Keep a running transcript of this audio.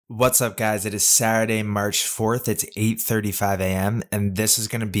What's up, guys? It is Saturday, March 4th. It's 8:35 a.m. and this is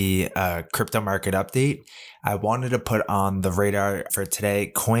going to be a crypto market update. I wanted to put on the radar for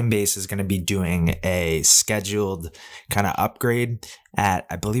today. Coinbase is going to be doing a scheduled kind of upgrade at,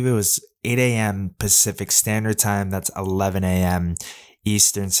 I believe it was 8 a.m. Pacific Standard Time. That's 11 a.m.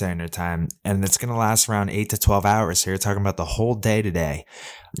 Eastern Standard Time. And it's going to last around 8 to 12 hours. So you're talking about the whole day today.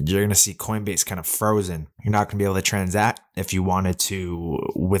 You're going to see Coinbase kind of frozen. You're not going to be able to transact. If you wanted to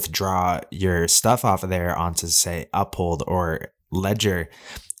withdraw your stuff off of there onto, say, Uphold or Ledger,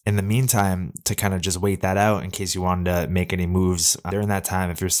 in the meantime, to kind of just wait that out in case you wanted to make any moves during that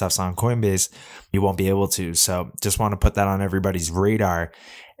time, if your stuff's on Coinbase, you won't be able to. So just want to put that on everybody's radar.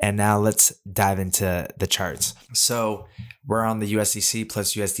 And now let's dive into the charts. So we're on the USDC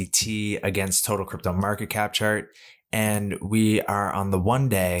plus USDT against total crypto market cap chart. And we are on the 1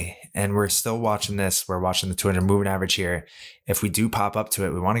 day and we're still watching this. We're watching the 200 moving average here. If we do pop up to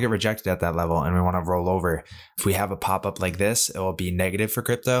it, we want to get rejected at that level and we want to roll over. If we have a pop up like this, it will be negative for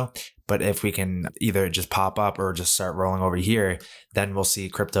crypto. But if we can either just pop up or just start rolling over here, then we'll see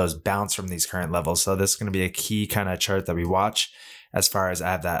cryptos bounce from these current levels. So this is going to be a key kind of chart that we watch. As far as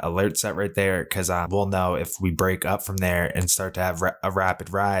I have that alert set right there, because we'll know if we break up from there and start to have a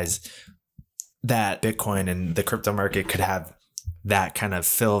rapid rise, that Bitcoin and the crypto market could have that kind of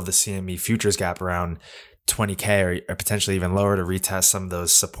fill of the CME futures gap around 20K or potentially even lower to retest some of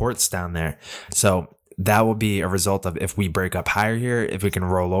those supports down there. So that will be a result of if we break up higher here, if we can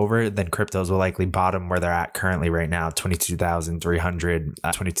roll over, then cryptos will likely bottom where they're at currently right now, 22,300,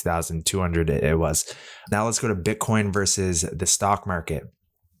 22,200 it was. Now let's go to Bitcoin versus the stock market.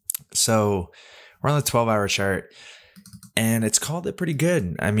 So we're on the 12-hour chart. And it's called it pretty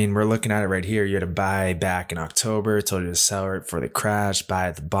good. I mean, we're looking at it right here. You had to buy back in October, told you to sell right before the crash, buy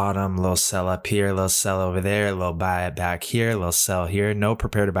at the bottom, little sell up here, little sell over there, little buy back here, little sell here. No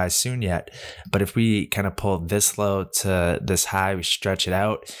prepare to buy soon yet. But if we kind of pull this low to this high, we stretch it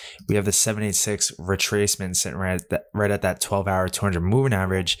out, we have the 786 retracement sitting right at that 12-hour 200 moving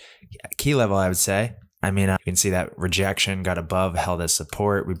average. Key level, I would say. I mean, you can see that rejection got above, held as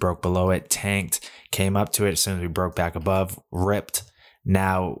support. We broke below it, tanked, came up to it. As soon as we broke back above, ripped.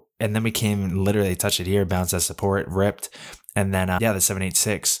 Now, and then we came literally touched it here, bounced as support, ripped. And then, the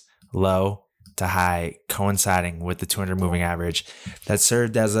 786 low to high coinciding with the 200 moving average that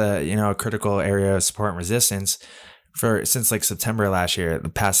served as a critical area of support and resistance since like September last year, the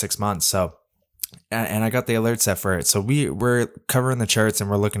past 6 months. So, and I got the alert set for it. So we're covering the charts and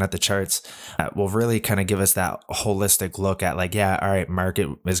we're looking at the charts that will really kind of give us that holistic look at like, yeah, all right, market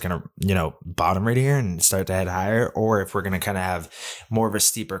is going to, bottom right here and start to head higher. Or if we're going to kind of have more of a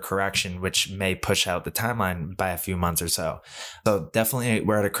steeper correction, which may push out the timeline by a few months or so. So definitely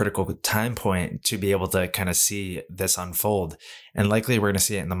we're at a critical time point to be able to kind of see this unfold. And likely we're going to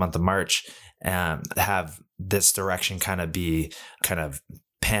see it in the month of March and have this direction kind of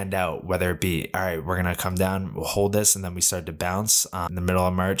panned out, whether it be, all right, we're going to come down, we'll hold this, and then we start to bounce in the middle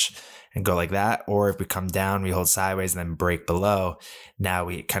of March and go like that. Or if we come down, we hold sideways and then break below. Now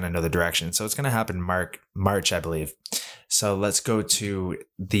we kind of know the direction. So it's going to happen March, I believe. So let's go to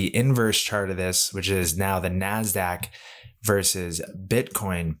the inverse chart of this, which is now the NASDAQ versus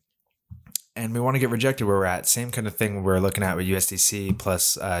Bitcoin. And we want to get rejected where we're at. Same kind of thing we're looking at with USDC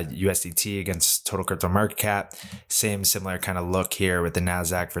plus USDT against total crypto market cap. Similar kind of look here with the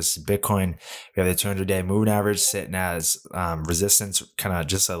NASDAQ versus Bitcoin. We have the 200-day moving average sitting as resistance, kind of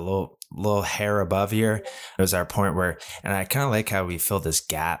just a little hair above here. It was our point where, and I kind of like how we filled this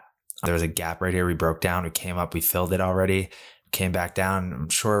gap. There was a gap right here. We broke down, we came up, we filled it already, came back down. I'm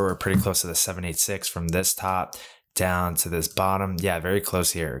sure we're pretty close to the 786 from this top down to this bottom. Yeah, very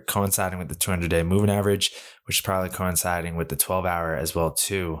close here, coinciding with the 200-day moving average, which is probably coinciding with the 12-hour as well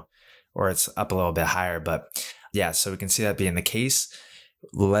too, or it's up a little bit higher. But yeah, so we can see that being the case.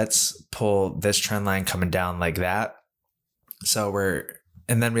 Let's pull this trend line coming down like that.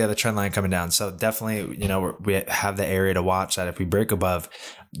 And then we have the trend line coming down. So definitely, we have the area to watch that if we break above,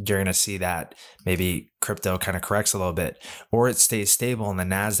 you're going to see that maybe crypto kind of corrects a little bit, or it stays stable and the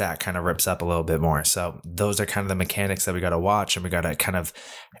NASDAQ kind of rips up a little bit more. So those are kind of the mechanics that we got to watch, and we got to kind of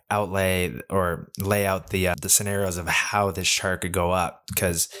lay out the scenarios of how this chart could go up,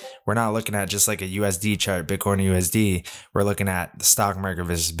 because we're not looking at just like a USD chart, Bitcoin USD. We're looking at the stock market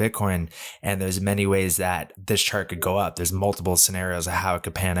versus Bitcoin, and there's many ways that this chart could go up. There's multiple scenarios of how it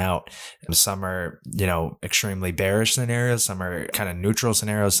could pan out. Some are, extremely bearish scenarios. Some are kind of neutral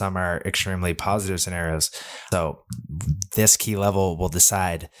scenarios. scenarios, some are extremely positive scenarios. So this key level will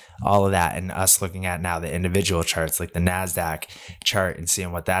decide all of that, and us looking at now the individual charts, like the NASDAQ chart and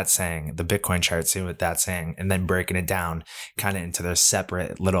seeing what that's saying, the Bitcoin chart, seeing what that's saying, and then breaking it down kind of into their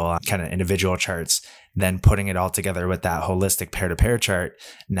separate little kind of individual charts, then putting it all together with that holistic pair-to-pair chart.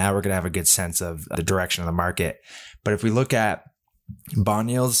 Now we're going to have a good sense of the direction of the market. But if we look at bond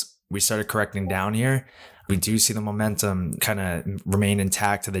yields, we started correcting down here. We do see the momentum kind of remain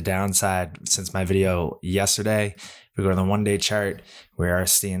intact to the downside since my video yesterday. If we go to the 1-day chart, we are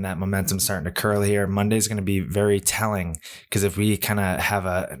seeing that momentum starting to curl here. Monday is going to be very telling, because if we kind of have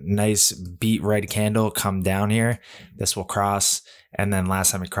a nice beat red candle come down here, this will cross. And then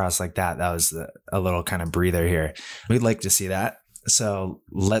last time it crossed like that, that was a little kind of breather here. We'd like to see that. So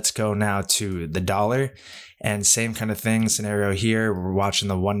let's go now to the dollar, and same kind of thing scenario here. We're watching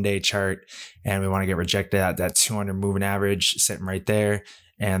the 1-day chart, and we want to get rejected at that 200 moving average sitting right there,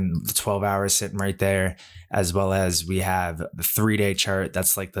 and the 12 hours sitting right there, as well as we have the 3-day chart.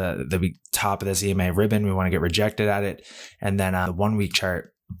 That's like the top of this EMA ribbon. We want to get rejected at it. And then the 1-week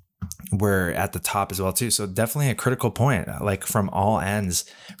chart, we're at the top as well too. So definitely a critical point, like from all ends,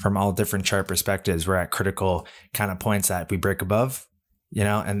 from all different chart perspectives, we're at critical kind of points that if we break above,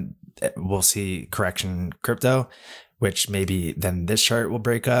 and we'll see correction in crypto, which maybe then this chart will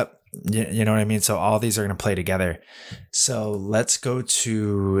break up. You know what I mean? So all these are going to play together. So let's go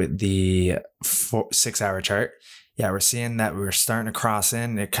to the 6-hour chart. Yeah, we're seeing that we're starting to cross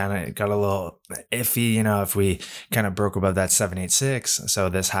in. It kind of got a little iffy, if we kind of broke above that 786. So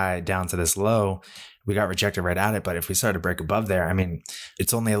this high down to this low, we got rejected right at it. But if we started to break above there, I mean,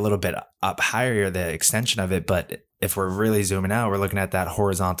 it's only a little bit up higher here, the extension of it. But if we're really zooming out, we're looking at that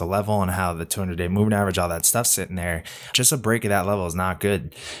horizontal level and how the 200-day moving average, all that stuff's sitting there. Just a break of that level is not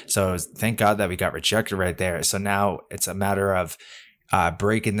good. So thank God that we got rejected right there. So now it's a matter of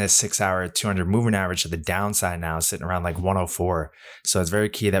breaking this 6-hour 200 moving average to the downside now, sitting around like 104. So it's very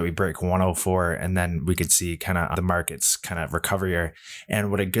key that we break 104, and then we could see kind of the markets kind of recover here.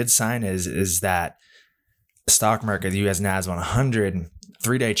 And what a good sign is that the stock market, the US NAS 100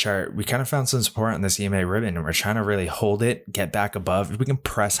 3-day chart, we kind of found some support on this EMA ribbon, and we're trying to really hold it, get back above. If we can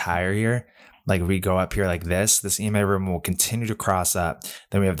press higher here, like if we go up here like this EMA ribbon will continue to cross up.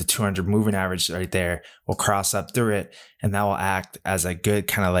 Then we have the 200 moving average right there. We'll cross up through it, and that will act as a good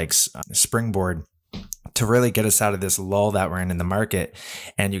kind of like springboard to really get us out of this lull that we're in the market.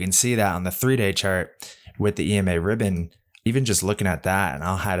 And you can see that on the 3-day chart with the EMA ribbon, even just looking at that, and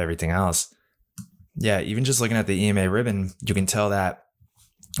I'll hide everything else. Yeah, even just looking at the EMA ribbon, you can tell that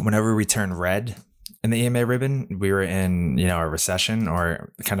whenever we turn red in the EMA ribbon, we were in, a recession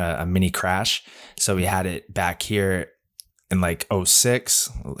or kind of a mini crash. So we had it back here in like 06,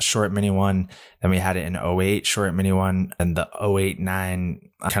 short mini one. Then we had it in 08, short mini one, and the 08-09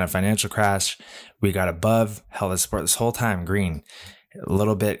 kind of financial crash. We got above, held the support this whole time, green. A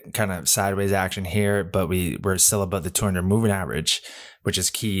little bit kind of sideways action here, but we're still above the 200 moving average, which is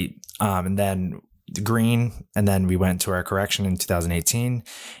key. And then green, and then we went to our correction in 2018.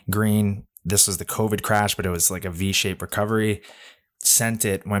 Green, this was the COVID crash, but it was like a V-shaped recovery. Sent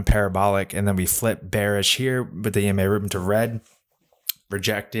it, went parabolic, and then we flipped bearish here with the EMA ribbon to red.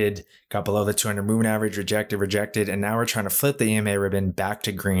 Rejected, got below the 200 moving average, rejected, and now we're trying to flip the EMA ribbon back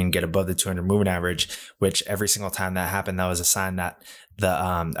to green, get above the 200 moving average, which every single time that happened, that was a sign that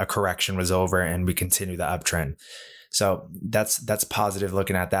a correction was over and we continue the uptrend. So that's positive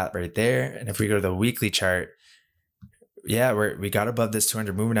looking at that right there. And if we go to the weekly chart, yeah, we got above this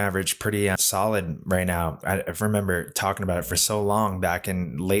 200 moving average pretty solid right now. I remember talking about it for so long back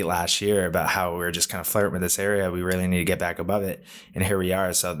in late last year about how we were just kind of flirting with this area. We really need to get back above it. And here we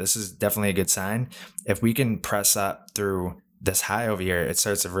are. So this is definitely a good sign. If we can press up through this high over here, it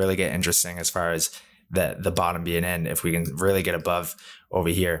starts to really get interesting as far as the bottom being in, if we can really get above over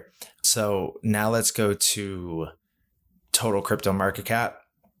here. So now let's go to total crypto market cap,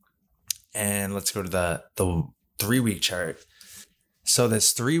 and let's go to the 3-week chart. So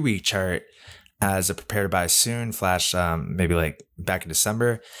this 3-week chart has a prepare to buy soon flash, maybe like back in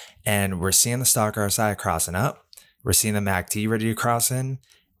December, and we're seeing the stock RSI crossing up. We're seeing the MACD ready to cross in,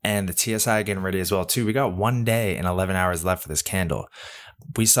 and the TSI getting ready as well too. We got 1 day and 11 hours left for this candle.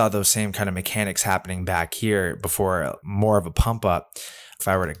 We saw those same kind of mechanics happening back here before, more of a pump up. If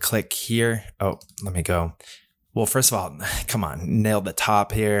I were to click here, let me go. Well, first of all, come on, nail the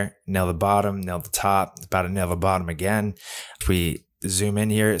top here, nail the bottom, nail the top, about to nail the bottom again. If we zoom in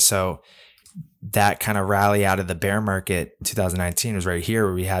here, so that kind of rally out of the bear market in 2019 was right here,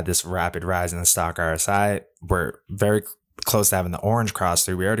 where we had this rapid rise in the stock RSI. We're very close to having the orange cross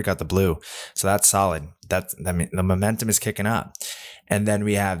through. We already got the blue. So that's solid. I mean, the momentum is kicking up. And then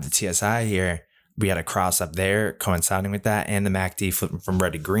we have the TSI here. We had a cross up there coinciding with that, and the MACD flipping from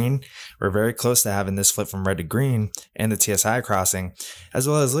red to green. We're very close to having this flip from red to green and the TSI crossing, as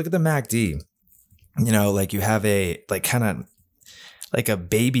well as look at the MACD. You know, like you have a kind of like a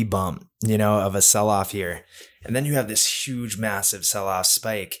baby bump, you know, of a sell-off here. And then you have this huge, massive sell-off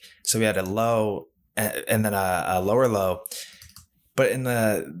spike. So we had a low and then a lower low. But in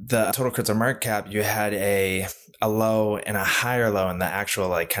the total crypto market cap, you had a low and a higher low in the actual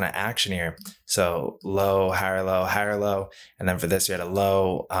like kind of action here. So low, higher low. And then for this, you had a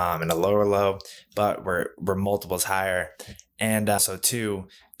low and a lower low, but we're multiples higher. And so too,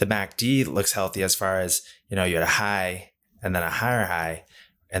 the MACD looks healthy as far as, you know, you had a high and then a higher high,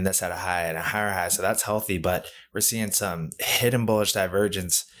 and this had a high and a higher high. So that's healthy, but we're seeing some hidden bullish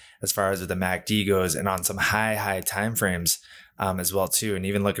divergence as far as the MACD goes, and on some high time frames as well too. And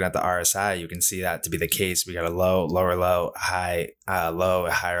even looking at the RSI, you can see that to be the case. We got a low, lower low, high, low,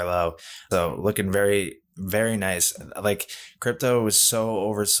 higher low. So looking very, very nice. Like crypto was so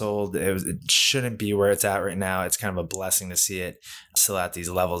oversold. It shouldn't be where it's at right now. It's kind of a blessing to see it still at these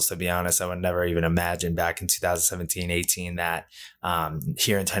levels, to be honest. I would never even imagine back in 2017, 18 that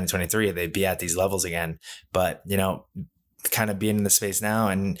here in 2023, they'd be at these levels again. But, you know, kind of being in the space now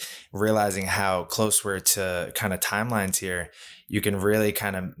and realizing how close we're to kind of timelines here, you can really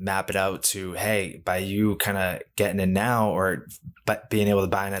kind of map it out to, hey, by you kind of getting in now or but being able to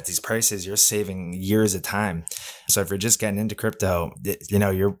buy in at these prices, you're saving years of time. So if you're just getting into crypto, you know,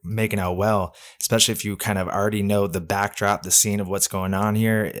 you're making out well, especially if you kind of already know the backdrop, the scene of what's going on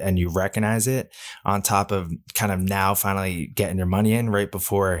here, and you recognize it, on top of kind of now finally getting your money in right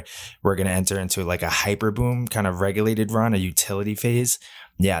before we're going to enter into like a hyper boom kind of regulated run, a utility phase.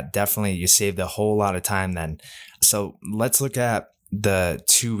 Yeah, definitely. You saved a whole lot of time then. So let's look at the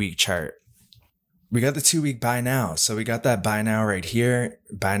 2-week chart. We got the 2-week buy now. So we got that buy now right here,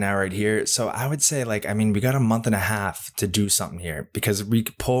 buy now right here. So I would say like, I mean, we got a month and a half to do something here, because we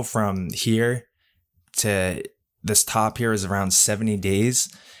could pull from here to this top here is around 70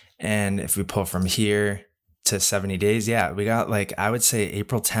 days. And if we pull from here to 70 days, yeah, we got like, I would say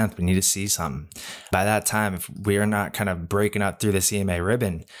April 10th, we need to see something. By that time, if we are not kind of breaking up through the EMA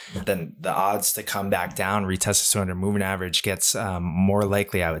ribbon, then the odds to come back down, retest the 200 moving average gets more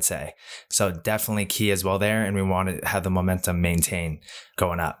likely, I would say. So definitely key as well there. And we want to have the momentum maintain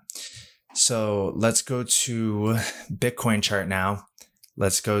going up. So let's go to Bitcoin chart now.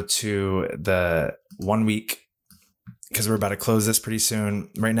 Let's go to the 1 week, because we're about to close this pretty soon.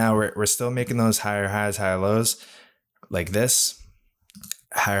 Right now, we're still making those higher highs, higher lows like this.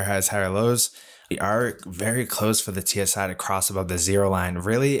 Higher highs, higher lows. We are very close for the TSI to cross above the zero line.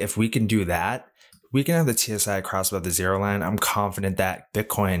 Really, if we can do that, we can have the TSI cross above the zero line. I'm confident that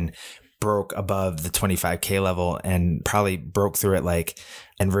Bitcoin broke above the 25K level and probably broke through it like,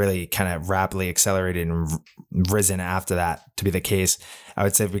 and really kind of rapidly accelerated and risen after that to be the case. I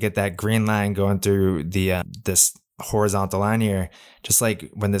would say if we get that green line going through the this horizontal line here, just like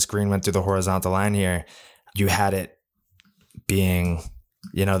when this green went through the horizontal line here, you had it being,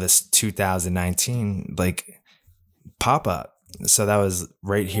 you know, this 2019 like pop up. So that was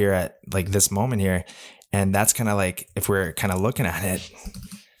right here at like this moment here. And that's kind of like, if we're kind of looking at it,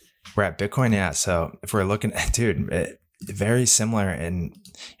 we're at Bitcoin. Yeah. So if we're looking at, dude, very similar. And,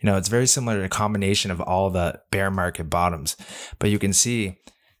 you know, it's very similar to a combination of all the bear market bottoms, but you can see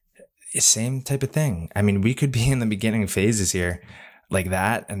same type of thing. I mean, we could be in the beginning phases here like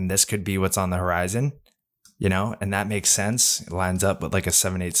that, and this could be what's on the horizon, you know, and that makes sense. It lines up with like a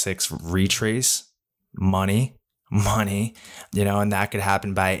 786 retrace, money, you know, and that could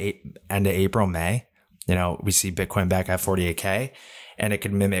happen by end of April, May. You know, we see Bitcoin back at 48K, and it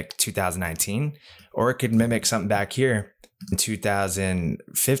could mimic 2019, or it could mimic something back here in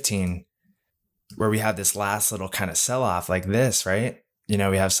 2015, where we have this last little kind of sell off like this, right? You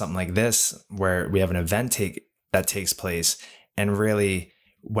know, we have something like this where we have an event that takes place. And really,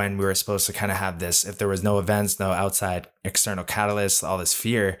 when we were supposed to kind of have this, if there was no events, no outside external catalysts, all this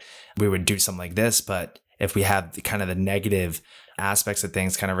fear, we would do something like this. But if we have kind of the negative aspects of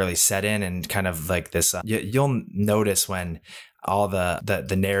things kind of really set in, and kind of like this, you'll notice when all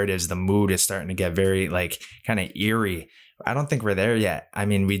the narratives, the mood is starting to get very like kind of eerie. I don't think we're there yet. I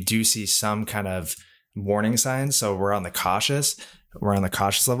mean, we do see some kind of warning signs. So we're on the cautious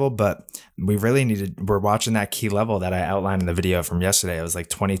level, but we really we're watching that key level that I outlined in the video from yesterday. It was like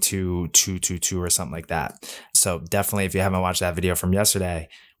 22,222 or something like that. So definitely, if you haven't watched that video from yesterday,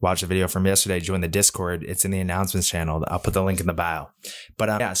 watch the video from yesterday, join the Discord. It's in the announcements channel. I'll put the link in the bio.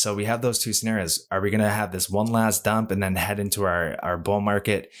 But yeah, so we have those two scenarios. Are we going to have this one last dump and then head into our bull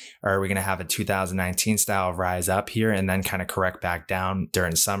market? Or are we going to have a 2019 style rise up here and then kind of correct back down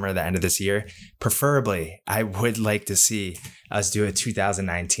during summer, the end of this year? Preferably, I would like to see us do a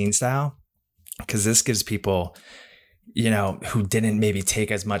 2019 style, because this gives people, you know, who didn't maybe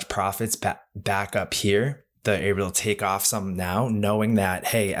take as much profits back up here, they're able to take off some now, knowing that,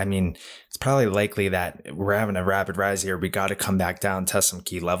 hey, I mean, it's probably likely that we're having a rapid rise here. We got to come back down, test some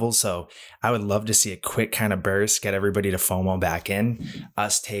key levels. So I would love to see a quick kind of burst, get everybody to FOMO back in,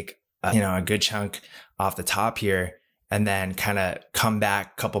 us take, a good chunk off the top here, and then kind of come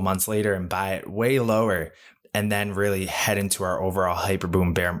back a couple months later and buy it way lower, and then really head into our overall hyper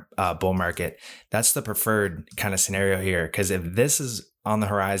boom bull market. That's the preferred kind of scenario here. Because if this is on the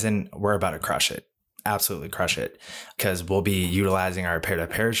horizon, we're about to crush it. Absolutely crush it, because we'll be utilizing our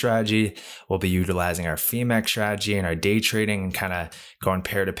pair-to-pair strategy. We'll be utilizing our FEMEX strategy and our day trading, and kind of going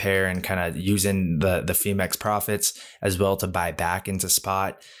pair-to-pair and kind of using the FEMEX profits as well to buy back into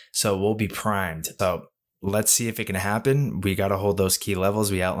spot. So we'll be primed. So let's see if it can happen. We got to hold those key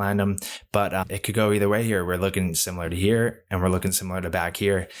levels. We outlined them, but it could go either way here. We're looking similar to here, and we're looking similar to back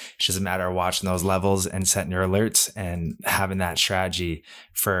here. It's just a matter of watching those levels and setting your alerts and having that strategy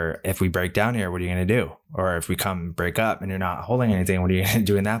for if we break down here, what are you going to do? Or if we come break up and you're not holding anything, what are you going to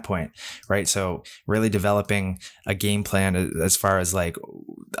do in that point? Right. So really developing a game plan as far as like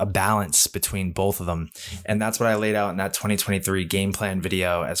a balance between both of them. And that's what I laid out in that 2023 game plan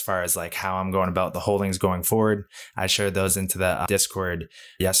video, as far as like how I'm going about the holdings going forward. I shared those into the Discord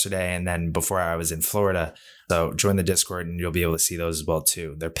yesterday, and then before I was in Florida. So join the Discord and you'll be able to see those as well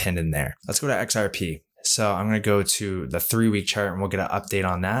too. They're pinned in there. Let's go to XRP. So I'm going to go to the 3-week chart and we'll get an update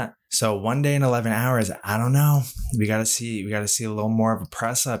on that. So 1 day and 11 hours, I don't know. We got to see a little more of a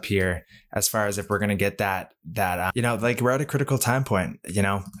press up here, as far as if we're going to get that, like we're at a critical time point.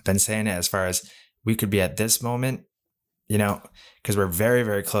 I've been saying it, as far as we could be at this moment, because we're very,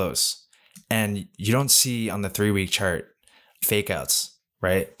 very close. And you don't see on the 3-week chart fake outs,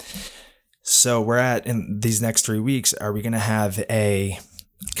 right? So we're in these next 3 weeks, are we going to have a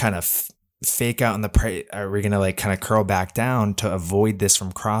kind of fake out in the price? Are we going to like kind of curl back down to avoid this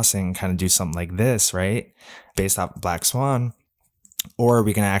from crossing, kind of do something like this, right? Based off Black Swan. Or are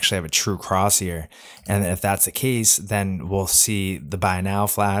we going to actually have a true cross here? And if that's the case, then we'll see the buy now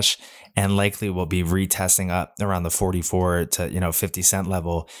flash, and likely we'll be retesting up around the 44 to 50 cent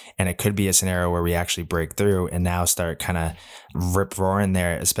level. And it could be a scenario where we actually break through and now start kind of rip roaring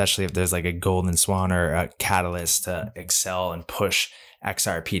there, especially if there's like a golden swan or a catalyst to excel and push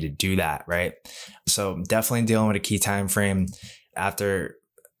XRP to do that, right? So definitely dealing with a key time frame. After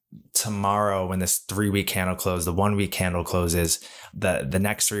tomorrow, when this 3-week candle closes, the 1-week candle closes, the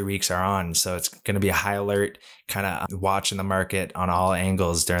next 3 weeks are on. So it's going to be a high alert, kind of watching the market on all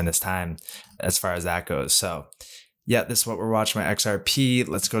angles during this time, as far as that goes. So yeah, this is what we're watching my XRP.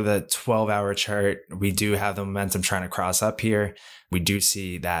 Let's go to the 12-hour chart. We do have the momentum trying to cross up here. We do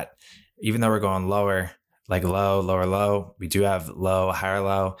see that even though we're going lower, like low, lower, low, we do have low, higher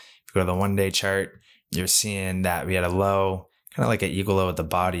low. If you go to the 1-day chart, you're seeing that we had a low, kind of like an eagle low with the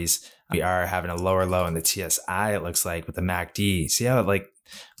bodies. We are having a lower low in the TSI, it looks like, with the MACD. See how like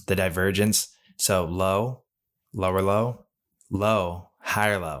the divergence? So low, lower low, low,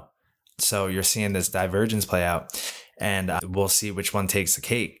 higher low. So you're seeing this divergence play out, and we'll see which one takes the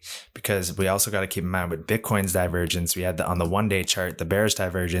cake, because we also got to keep in mind with Bitcoin's divergence, we had on the 1-day chart, the bearish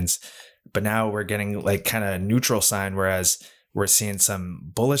divergence, but now we're getting like kind of neutral sign, whereas we're seeing some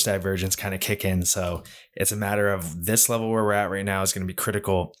bullish divergence kind of kick in. So it's a matter of this level where we're at right now is going to be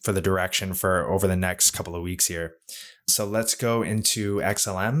critical for the direction for over the next couple of weeks here. So let's go into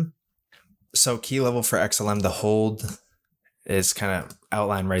XLM. So key level for XLM to hold is kind of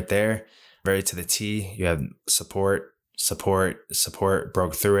outlined right there, very to the T. You have support, support, support,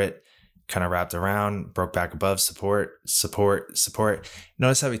 broke through it, kind of wrapped around, broke back above, support, support, support.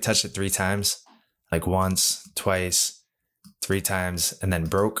 Notice how we touched it 3 times, like once, twice, 3 times, and then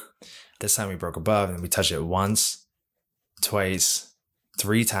broke. This time we broke above and we touched it once, twice,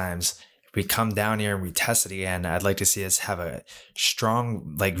 3 times. If we come down here and we test it again, I'd like to see us have a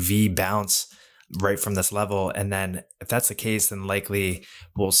strong like V bounce right from this level. And then if that's the case, then likely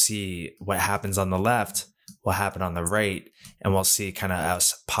we'll see what happens on the left will happen on the right, and we'll see kind of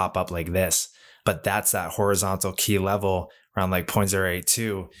us pop up like this. But that's that horizontal key level around like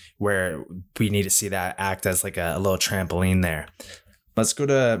 0.082, where we need to see that act as like a little trampoline there. Let's go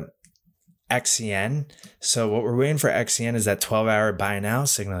to XCN. So what we're waiting for XCN is that 12-hour buy now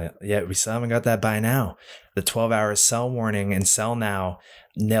signal. Yeah, we still haven't got that buy now. the 12-hour sell warning and sell now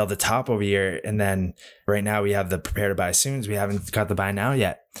nailed the top over here. And then right now we have the prepare to buy soons. We haven't got the buy now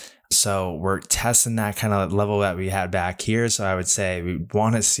yet. So we're testing that kind of level that we had back here. So I would say we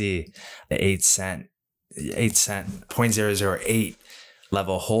want to see the 8 cent 0.008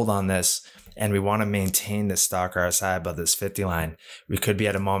 level hold on this. And we want to maintain the stock RSI above this 50 line. We could be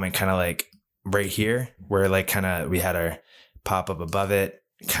at a moment kind of like right here where like kind of we had our pop up above it,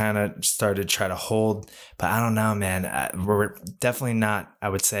 kind of started to try to hold, but I don't know, man. We're definitely not, I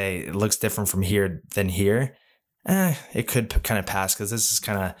would say it looks different from here than here. It could kind of pass because this is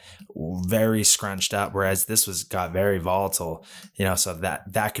kind of very scrunched up, whereas this got very volatile, so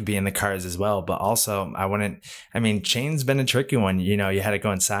that could be in the cards as well. But also chain's been a tricky one. You had it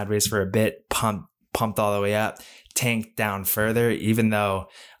going sideways for a bit, pumped all the way up, tanked down further, even though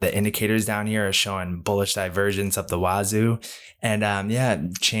the indicators down here are showing bullish divergence up the wazoo.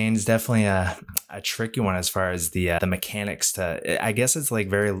 And chain's definitely a tricky one as far as the mechanics to, I guess it's like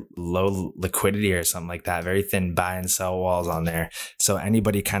very low liquidity or something like that, very thin buy and sell walls on there. So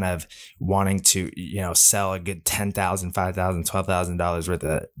anybody kind of wanting to, sell a good $10,000, $5,000, $12,000 worth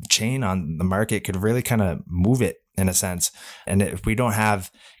of chain on the market could really kind of move it in a sense. And if we don't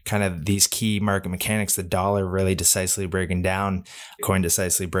have kind of these key market mechanics, the dollar really decisively breaking down, coin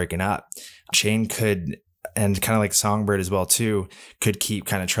decisively breaking up, chain could, and kind of like Songbird as well too, could keep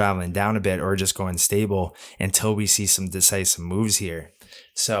kind of traveling down a bit or just going stable until we see some decisive moves here.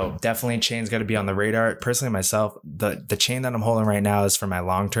 So definitely chain's got to be on the radar. Personally myself, the chain that I'm holding right now is for my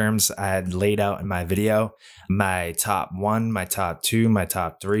long terms. I had laid out in my video my top 1, my top 2, my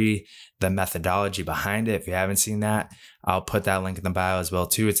top 3, the methodology behind it. If you haven't seen that, I'll put that link in the bio as well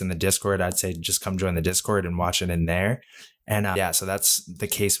too. It's in the Discord. I'd say just come join the Discord and watch it in there. And so that's the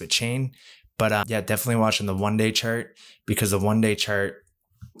case with chain. But definitely watching the 1-day chart, because the 1-day chart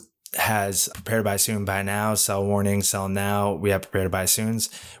has prepare to buy soon, buy now, sell warning, sell now. We have prepare to buy soons.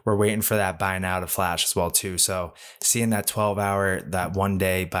 We're waiting for that buy now to flash as well too. So seeing that 12-hour, that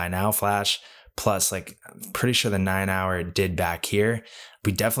 1-day buy now flash, plus like I'm pretty sure the 9-hour did back here.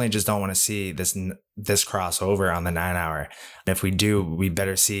 We definitely just don't want to see this crossover on the 9-hour. And if we do, we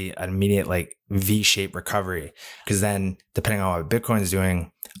better see an immediate like V-shaped recovery, because then depending on what Bitcoin's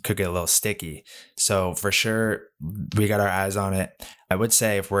doing, could get a little sticky. So for sure, we got our eyes on it. I would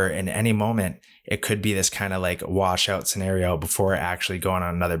say if we're in any moment, it could be this kind of like washout scenario before actually going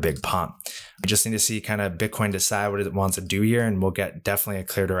on another big pump. We just need to see kind of Bitcoin decide what it wants to do here, and we'll get definitely a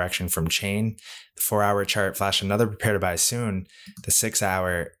clear direction from chain. The 4-hour chart flashed another prepare to buy soon. The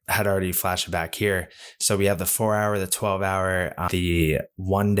 6-hour had already flashed back here. So we have the 4-hour, the 12-hour, the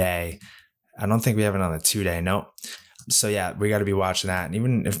 1-day. I don't think we have it on the 2-day. Nope. So yeah, we got to be watching that. And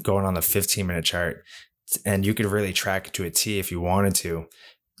even if going on the 15-minute chart, and you could really track it to a T if you wanted to.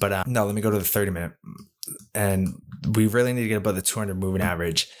 But no, let me go to the 30-minute. And we really need to get above the 200 moving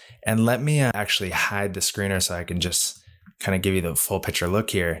average. And let me actually hide the screener so I can just kind of give you the full picture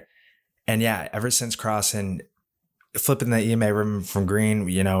look here. And yeah, ever since flipping the EMA ribbon from green,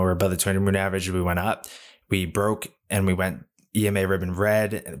 we're above the 200 moving average. We went up, we broke, and we went EMA ribbon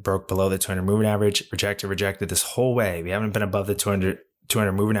red, broke below the 200 moving average, rejected this whole way. We haven't been above the 200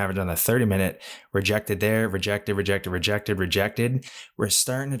 moving average on the 30-minute, rejected there, rejected. We're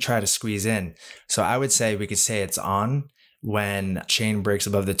starting to try to squeeze in. So I would say we could say it's on when chain breaks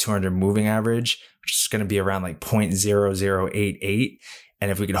above the 200 moving average, which is going to be around like 0.0088. And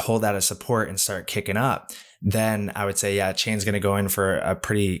if we could hold that as support and start kicking up, then I would say, yeah, chain's going to go in for a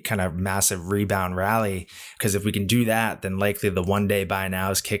pretty kind of massive rebound rally. Because if we can do that, then likely the 1-day buy now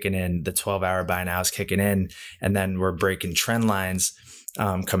is kicking in, the 12-hour buy now is kicking in, and then we're breaking trend lines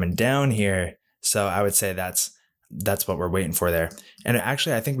coming down here. So I would say that's what we're waiting for there. And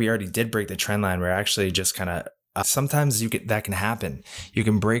actually, I think we already did break the trend line. We're actually just kind of sometimes that can happen. You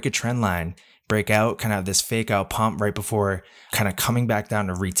can break a trend line, break out kind of this fake out pump right before kind of coming back down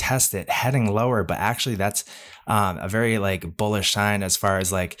to retest it, heading lower. But actually that's a very like bullish sign as far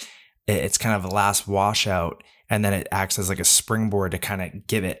as like it's kind of a last washout, and then it acts as like a springboard to kind of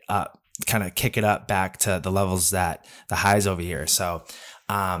give it up, kind of kick it up back to the levels that the highs over here. So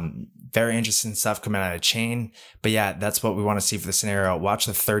very interesting stuff coming out of chain. But yeah, that's what we want to see for the scenario. Watch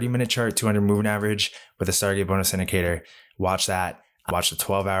the 30-minute chart, 200 moving average with a Stargate bonus indicator. Watch that. Watch the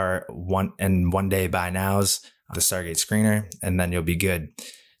 12-hour 1-day buy nows, the Stargate screener, and then you'll be good.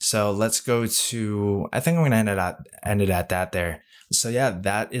 So let's go to, I think I'm going to end it at that there. So yeah,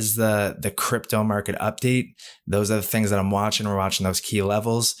 that is the crypto market update. Those are the things that I'm watching. We're watching those key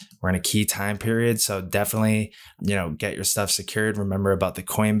levels. We're in a key time period. So definitely, get your stuff secured. Remember about the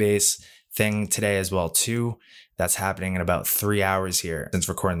Coinbase thing today as well too. That's happening in about 3 hours here since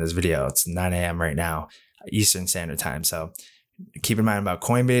recording this video. It's 9 a.m. right now. Eastern Standard Time. So keep in mind about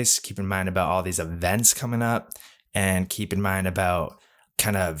Coinbase, keep in mind about all these events coming up, and keep in mind about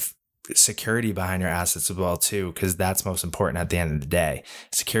kind of security behind your assets as well too, because that's most important at the end of the day.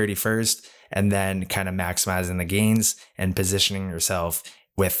 Security first, and then kind of maximizing the gains and positioning yourself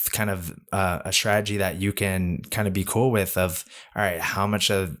with kind of a strategy that you can kind of be cool with of, all right, how much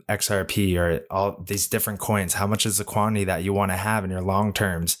of XRP or all these different coins, how much is the quantity that you want to have in your long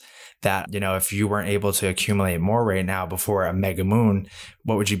terms that, you know, if you weren't able to accumulate more right now before a mega moon,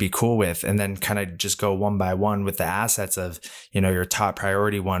 what would you be cool with? And then kind of just go one by one with the assets of, you know, your top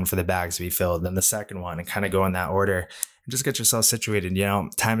priority one for the bags to be filled, then the second one, and kind of go in that order and just get yourself situated. You know,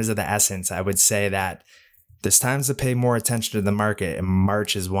 time is of the essence. I would say that there's times to pay more attention to the market, and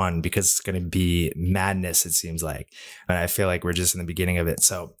March is one because it's going to be madness, it seems like. And I feel like we're just in the beginning of it.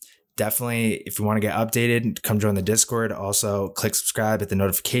 So definitely, if you want to get updated, come join the Discord. Also, click subscribe, hit the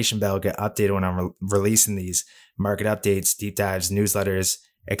notification bell, get updated when I'm releasing these market updates, deep dives, newsletters,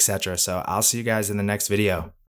 etc. So I'll see you guys in the next video.